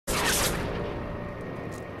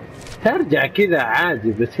ترجع كذا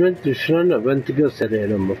عادي بس ما انت شلون بنتقل سريع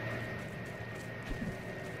لما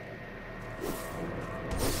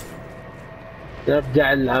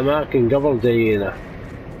نرجع الأماكن قبل زينا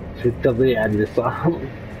في التضييع اللي صار.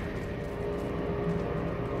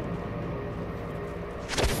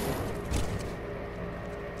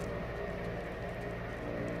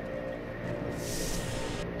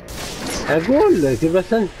 أقول لك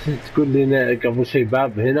بس أنت تقول لنا قبل شي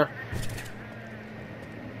باب هنا.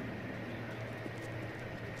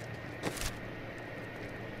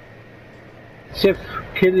 شوف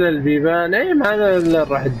كل البيبان اي معنا اللي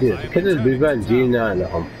راح تدير كل البيبان جينا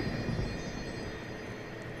لهم.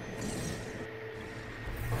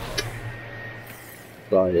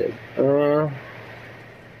 طيب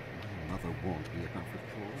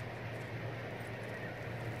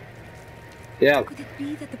يلا.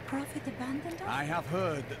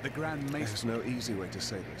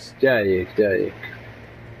 جايك.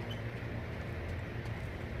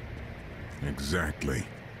 Exactly.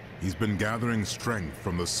 He's been gathering strength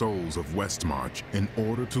from the souls of Westmarch in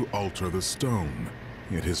order to alter the stone.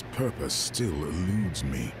 Yet his purpose still eludes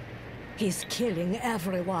me. He's killing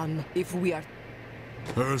everyone. If we are...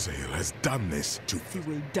 Urzael has done this to... He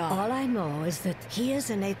will die. All I know is that he is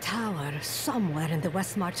in a tower somewhere in the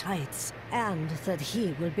Westmarch Heights. And that he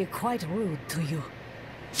will be quite rude to you.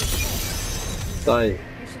 طيب.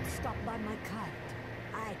 You should stop by my cart.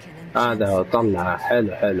 I can... هذا طلع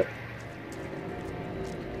حلو.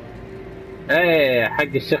 ايه حق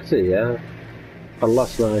الشخصية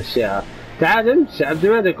خلصنا اشياء. تعال امشي عبد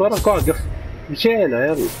الملك وراك واقف. مشينا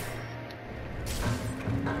يلا.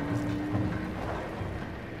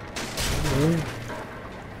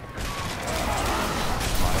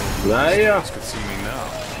 ايوه.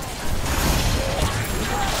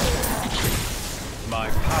 My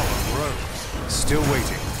power grows. Still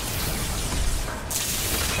waiting.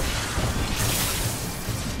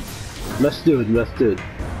 مسدود.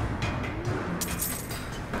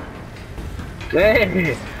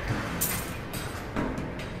 ايه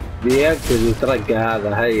بيقتل يترقى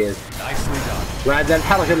هذا هين بعد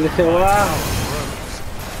الحركة اللي سواها.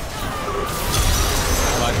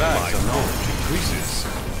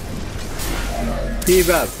 في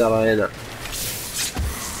باب ترى هنا.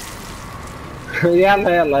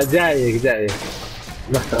 يلا جايك.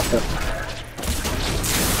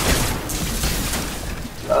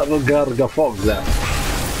 رقة فوق ذا.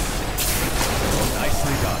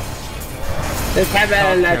 اسحب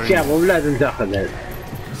على الاشياء مو لازم تاخذها.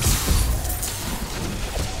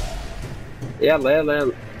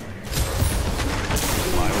 يلا.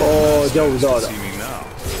 اوه جو ذولا.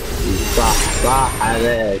 صح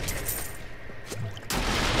عليك.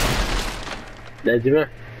 نجمة؟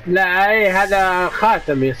 لا اي هذا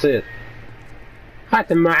خاتم يصير.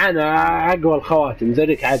 خاتم معانا اقوى الخواتم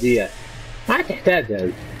ذوليك عاديات. ما تحتاجها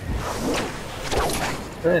انت.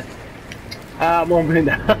 مو من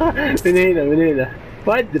هنا. من هنا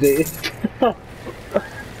ما ادري.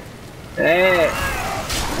 ايه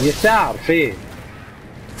يسار فيه.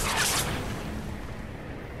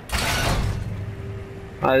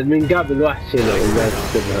 هذا من قبل وحش هنا ما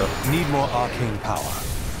تكتبها. Need more arcane power.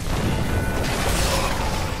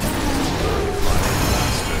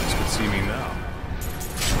 Masters could see me now.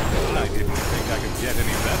 I didn't think I could get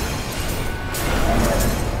any better.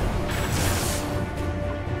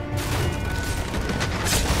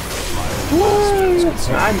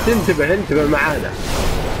 انت انتبه معانا.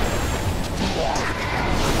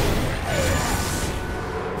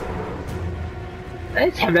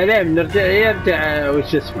 اسحب عليه يرجع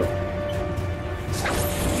وش اسمه.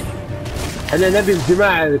 احنا نبي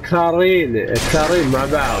الجماعة الكثارين مع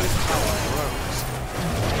بعض.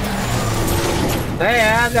 اي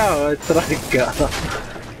هذا هو تركه.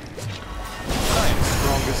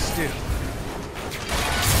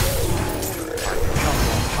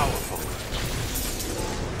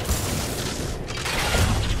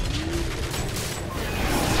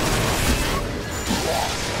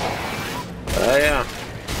 Yeah.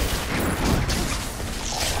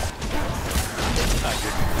 I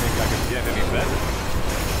didn't think I could get any better.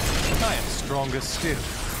 I am stronger still.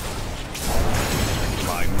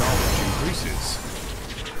 My knowledge increases.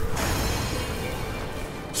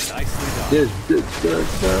 Nicely done.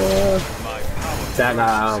 My power.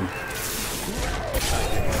 Damn. I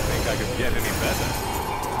didn't think I could get any better.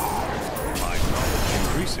 My knowledge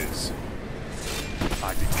increases.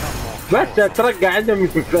 I become more. بس اترقى عندهم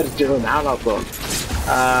يفرجون على طول.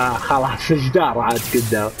 خلاص جدار عاد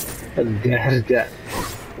قدام. ارجع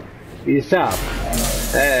يسار.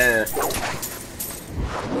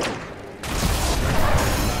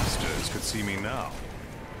 Masters could see me now.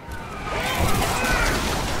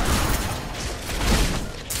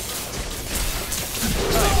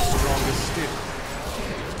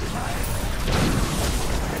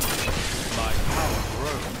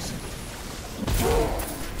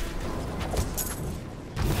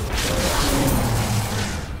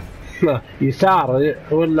 يسار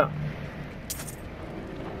ولا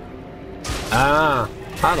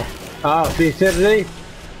خلاص في سري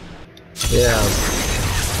يا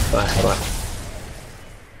راح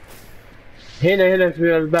هنا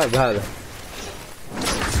في الباب هذا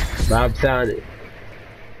باب ثاني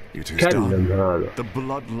It is كلم done. هذا The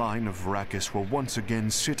bloodline of Rakis will once again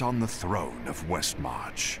sit on the throne of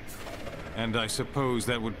Westmarch. And I suppose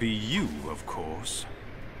that would be you, of course.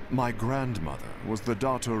 My grandmother was the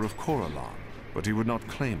daughter of Coralon, but he would not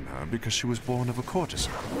claim her because she was born of a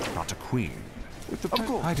courtesan, not a queen. With the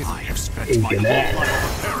I have spent my whole life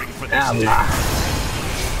preparing for this day. الله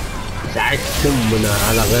ساعات تمنا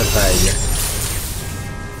على غير فايدة.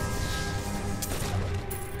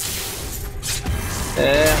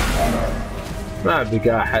 ما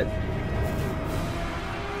بقى أحد.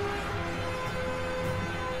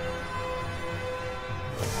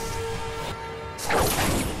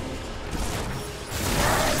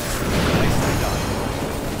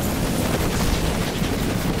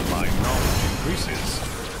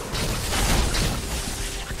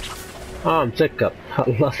 مسكر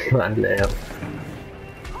خلصنا عليه.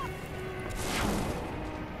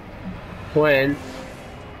 وين؟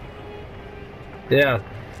 يا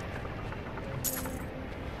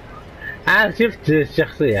أنا شفت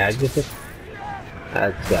الشخصية حقتك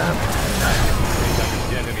أتفهم.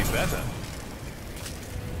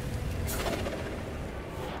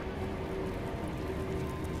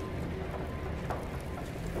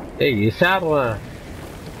 اي صار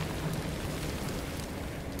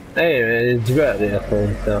اي جبال يا اخي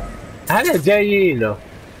انت هلا جايينه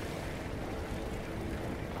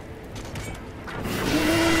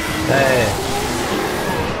ايه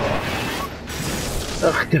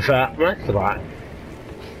اختفى ما اسرع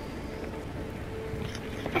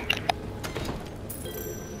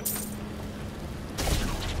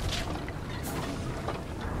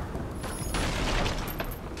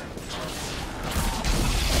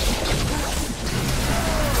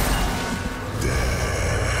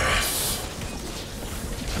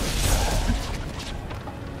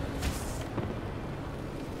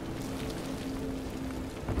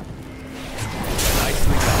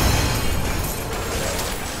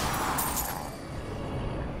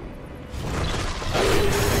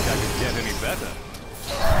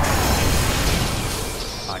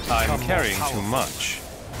I'm carrying too much.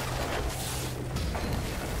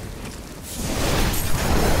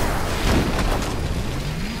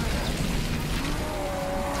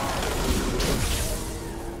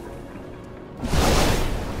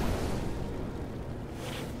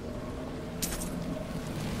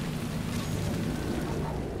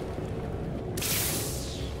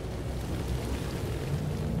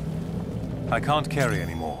 I can't carry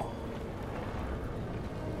anymore.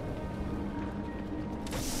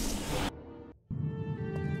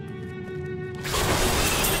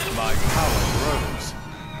 My power grows.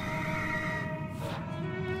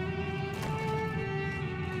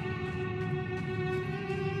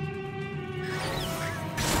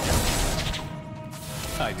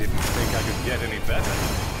 I didn't think I could get any better.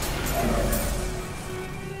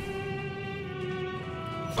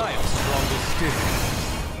 I am stronger still.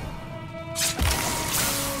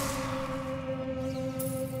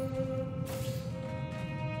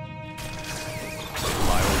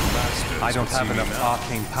 I don't have enough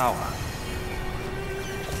arcane power.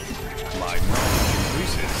 My knowledge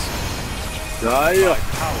increases. My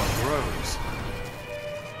power grows.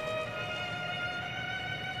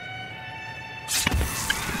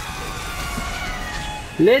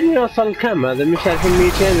 لين يوصل كم هذا مش عارف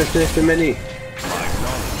 282. My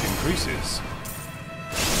knowledge increases.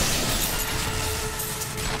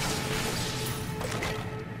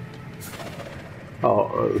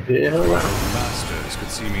 فيها Masters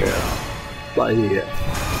could see me now. طيب.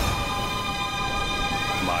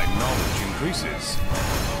 My knowledge increases.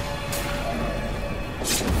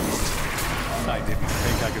 I didn't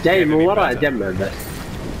think I could جاي get من any وراء better. جمع بس.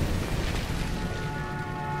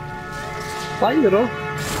 طيره.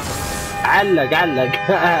 علق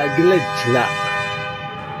جلتش لا.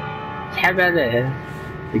 اسحب عليه.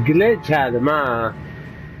 جلتش هذا ما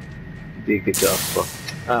ديك توقف.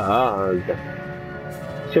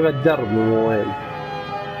 شوف الدرب مو وين.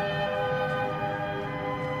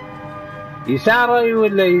 يساري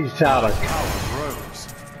ولا يسارك؟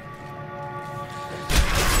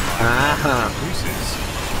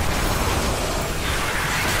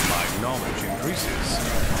 My knowledge increases.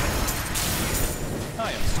 I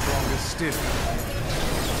am stronger still.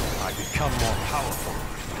 I become more powerful.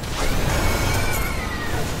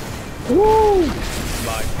 Woo!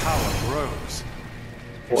 My power grows.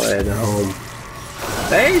 وينهم؟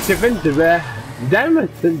 اي شوف انتبه دائما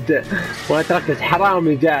انت ما تركز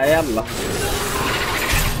حرامي جاء يلا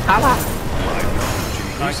خلاص.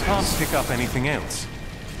 I can't pick up anything else.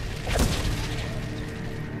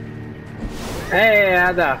 ايه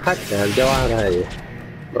هذا اخذتها الجواهر هاي.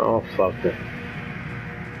 اوفك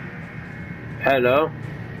حلو.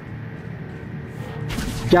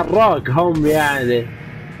 جراك هم يعني.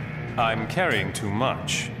 I'm carrying too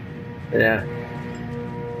much. Yeah.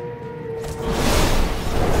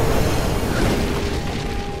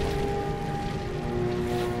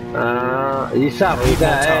 يسار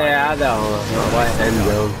إذا ايه هذا هو رايح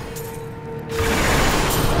عندهم.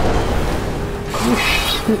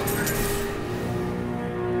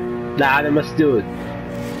 لا هذا مسدود.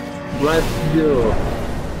 مسدود.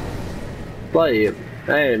 طيب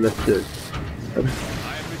ايه مسدود.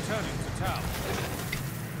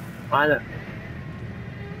 انا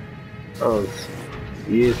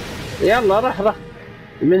يلا رح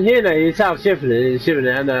من هنا يسار.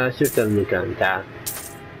 شفني انا شفت المكان. تعال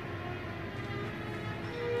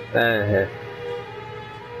ايه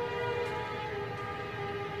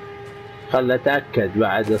خل اتاكد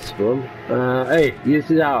بعد. اصبر. ايه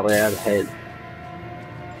يسار يا الحين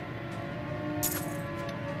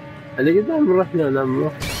اللي قدام. رحنا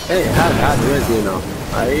نمره. ايه هذا مدينة.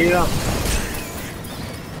 ايوه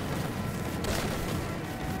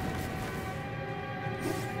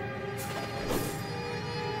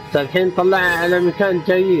الحين طلعنا على مكان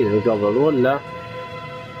جايين قبل ولا؟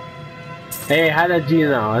 ايه هذا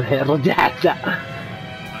جينا الحين رجعت.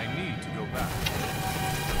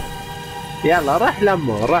 يلا رح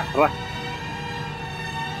لمه رح.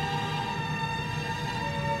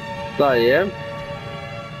 طيب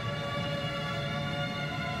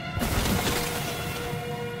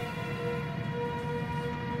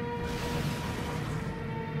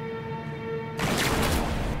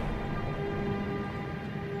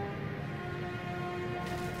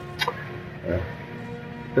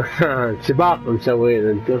سباق مسوين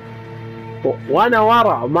انتم وانا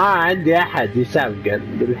ورا ما عندي احد يسابقن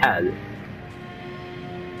بالحال.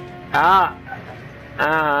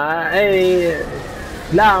 اي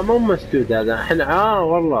لا مو مسدود هذا. احنا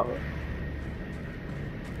والله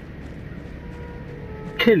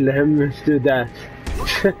كلهم مسدودات.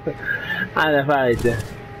 على فايدة.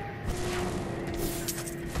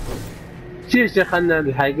 شوف خلنا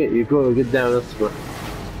الحق يقول قدام.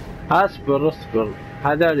 اصبر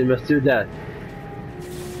هذول مسدودات.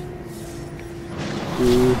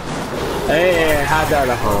 ايه هذا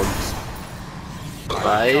لهم.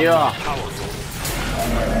 ايوه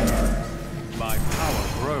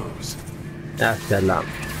يا سلام.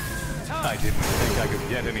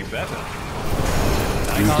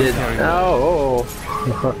 اوه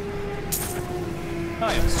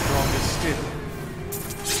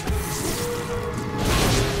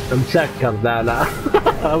مسكر ذا. لا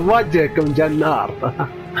وجهكم جنار.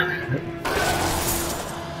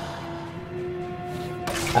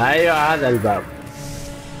 ايوه هذا الباب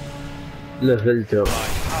لفلته.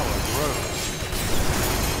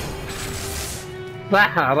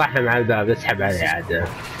 راح مع الباب. اسحب عليه عاد.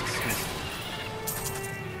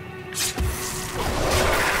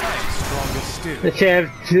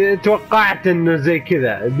 شفت توقعت انه زي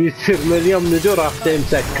كذا بيصير مليون ندور اختي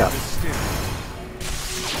مسكر.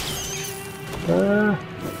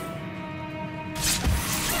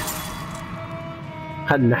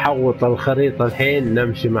 خلنا نحوط الخريطة الحين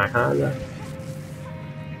نمشي مع هذا.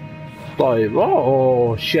 طيب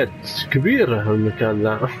اوه شت كبيرة المكان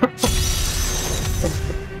ذا.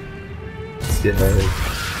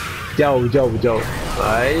 جو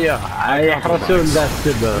ايوه يحرسون ذا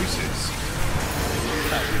السبب.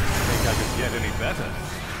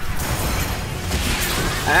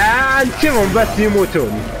 نشوفهم بس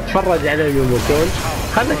يموتون. تفرج عليهم يموتون.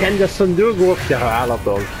 خلك عند الصندوق وافتحه على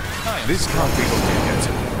طول.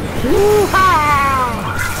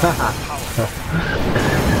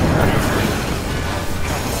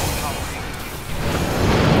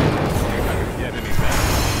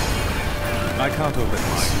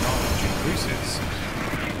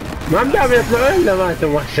 ما مدام يطلعون الا ماتوا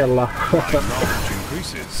ما شاء الله.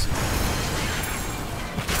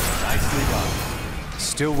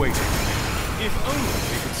 Still waiting. If only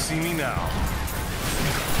they could see me now.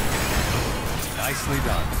 Nicely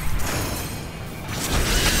done.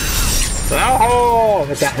 اوه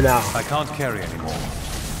فتحنا. I can't carry anymore.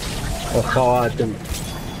 الخواتم.